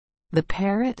The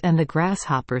Parrot and the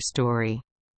Grasshopper Story.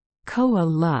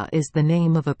 Koala is the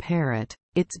name of a parrot.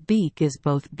 Its beak is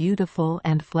both beautiful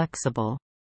and flexible.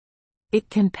 It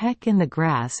can peck in the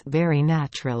grass very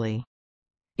naturally.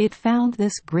 It found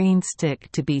this green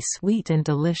stick to be sweet and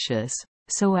delicious,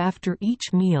 so after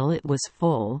each meal it was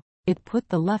full, it put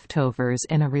the leftovers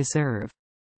in a reserve.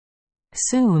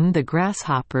 Soon the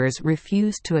grasshoppers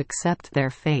refused to accept their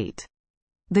fate.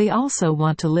 They also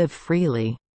want to live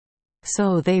freely.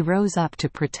 So they rose up to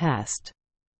protest.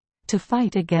 To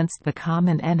fight against the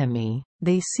common enemy,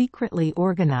 they secretly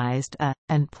organized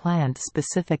and planned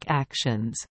specific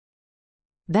actions.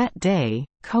 That day,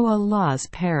 Koala's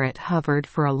parrot hovered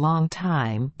for a long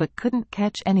time but couldn't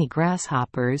catch any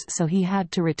grasshoppers, so he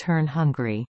had to return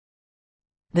hungry.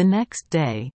 The next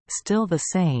day, still the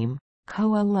same,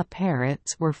 koala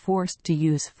parrots were forced to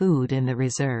use food in the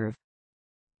reserve.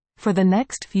 For the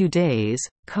next few days,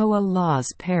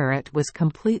 Koala's parrot was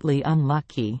completely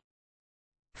unlucky.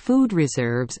 Food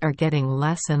reserves are getting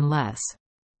less and less.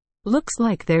 Looks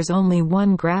like there's only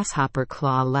one grasshopper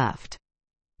claw left.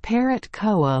 Parrot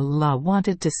Koala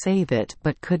wanted to save it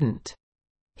but couldn't.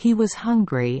 He was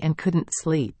hungry and couldn't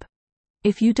sleep.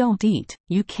 If you don't eat,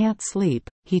 you can't sleep,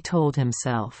 he told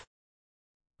himself.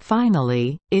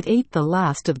 Finally, it ate the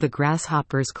last of the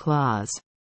grasshopper's claws.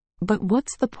 But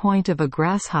what's the point of a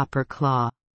grasshopper claw?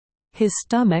 His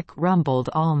stomach rumbled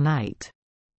all night.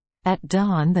 At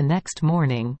dawn the next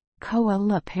morning,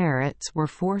 koala parrots were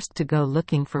forced to go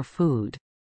looking for food.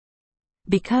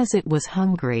 Because it was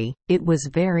hungry, it was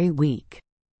very weak.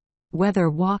 Whether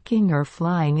walking or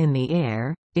flying in the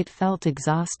air, it felt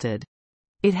exhausted.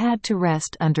 It had to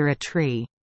rest under a tree.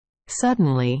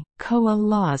 Suddenly,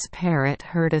 Koala's parrot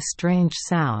heard a strange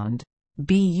sound.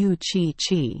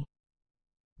 Bu-chi-chi.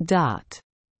 Dot.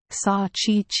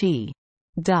 Sa-chi-chi.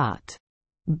 Dot.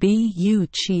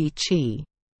 Bu-chi-chi.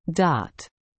 Dot.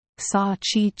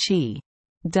 Sa-chi-chi.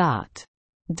 Dot.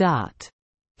 Dot.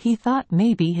 He thought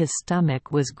maybe his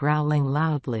stomach was growling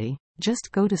loudly.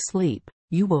 Just go to sleep,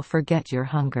 you will forget your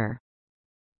hunger.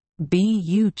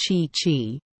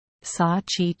 Bu-chi-chi.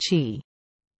 Sa-chi-chi.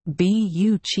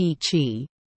 Bu-chi-chi.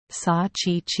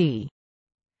 Sa-chi-chi.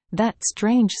 That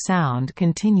strange sound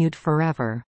continued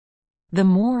forever. The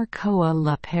more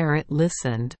Koala parrot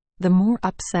listened, the more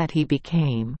upset he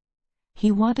became.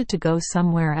 He wanted to go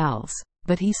somewhere else,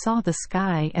 but he saw the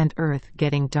sky and earth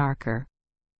getting darker.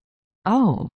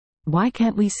 Oh, why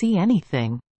can't we see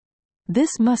anything?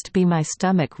 This must be my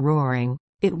stomach roaring.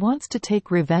 It wants to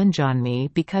take revenge on me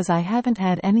because I haven't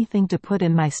had anything to put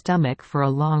in my stomach for a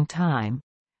long time.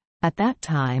 At that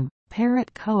time,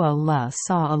 Parrot Koala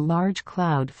saw a large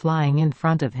cloud flying in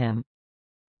front of him.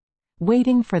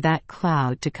 Waiting for that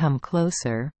cloud to come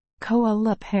closer,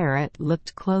 Koala Parrot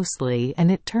looked closely, and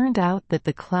it turned out that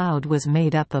the cloud was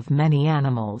made up of many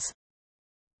animals.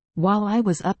 While I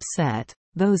was upset,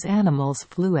 those animals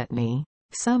flew at me.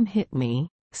 Some hit me,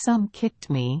 some kicked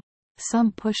me,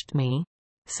 some pushed me,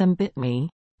 some bit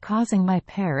me, causing my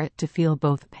parrot to feel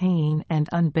both pain and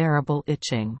unbearable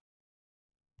itching.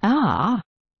 Ah!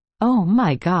 Oh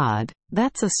my God,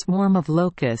 that's a swarm of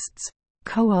locusts!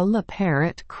 Koala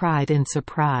Parrot cried in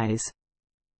surprise.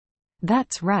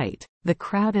 That's right, the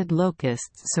crowded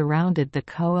locusts surrounded the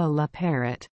Koala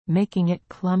Parrot, making it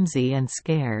clumsy and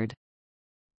scared.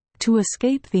 To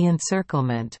escape the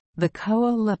encirclement, the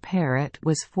Koala Parrot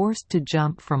was forced to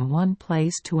jump from one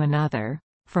place to another,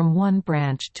 from one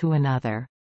branch to another.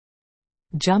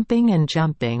 Jumping and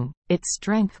jumping, its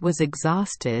strength was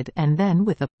exhausted, and then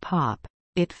with a pop,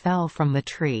 it fell from the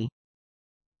tree.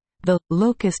 The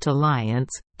Locust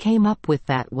Alliance came up with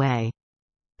that way.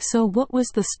 So what was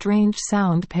the strange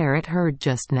sound Parrot heard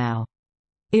just now?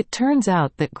 It turns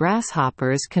out that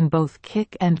grasshoppers can both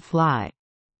kick and fly.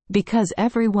 Because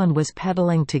everyone was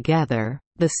pedaling together,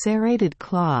 the serrated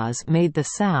claws made the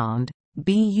sound,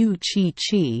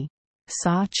 bu-chi-chi,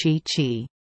 sa-chi-chi.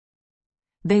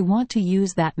 They want to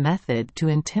use that method to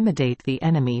intimidate the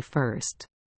enemy first.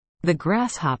 The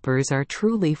grasshoppers are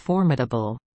truly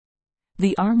formidable.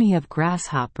 The army of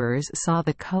grasshoppers saw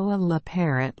the Koala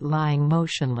Parrot lying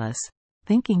motionless,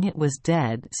 thinking it was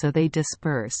dead, so they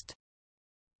dispersed.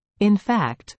 In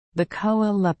fact, the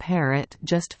Koala Parrot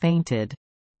just fainted.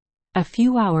 A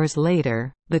few hours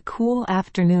later, the cool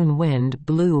afternoon wind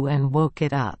blew and woke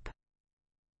it up.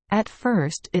 At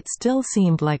first it still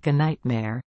seemed like a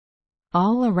nightmare.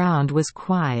 All around was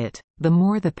quiet. The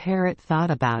more the parrot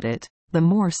thought about it, the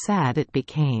more sad it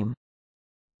became.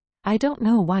 I don't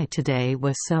know why today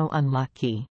was so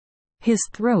unlucky. His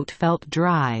throat felt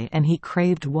dry and he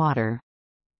craved water.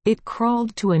 It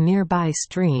crawled to a nearby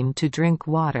stream to drink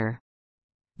water.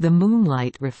 The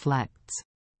moonlight reflects.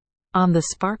 on the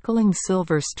sparkling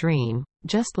silver stream,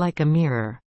 just like a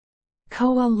mirror.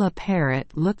 Koala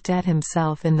Parrot looked at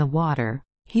himself in the water.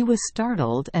 He was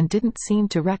startled and didn't seem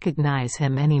to recognize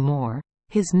him anymore.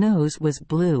 His nose was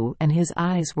blue and his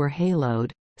eyes were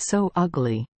haloed, so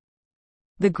ugly.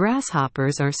 The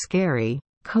grasshoppers are scary,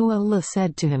 Koala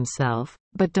said to himself,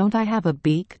 but don't I have a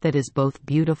beak that is both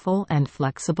beautiful and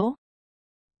flexible?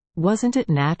 Wasn't it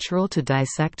natural to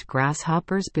dissect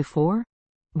grasshoppers before?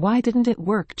 Why didn't it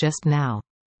work just now?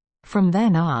 From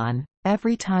then on,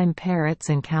 every time parrots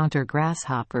encounter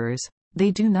grasshoppers,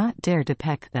 they do not dare to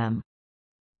peck them.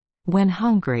 When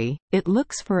hungry, it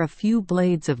looks for a few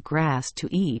blades of grass to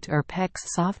eat or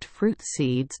pecks soft fruit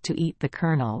seeds to eat the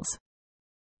kernels.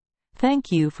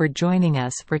 Thank you for joining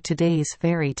us for today's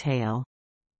fairy tale.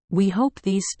 We hope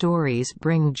these stories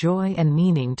bring joy and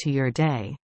meaning to your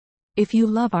day. If you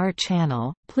love our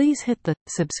channel, please hit the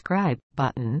subscribe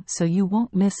button so you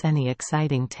won't miss any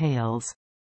exciting tales.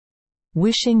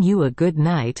 Wishing you a good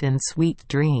night and sweet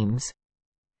dreams.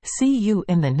 See you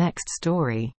in the next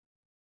story.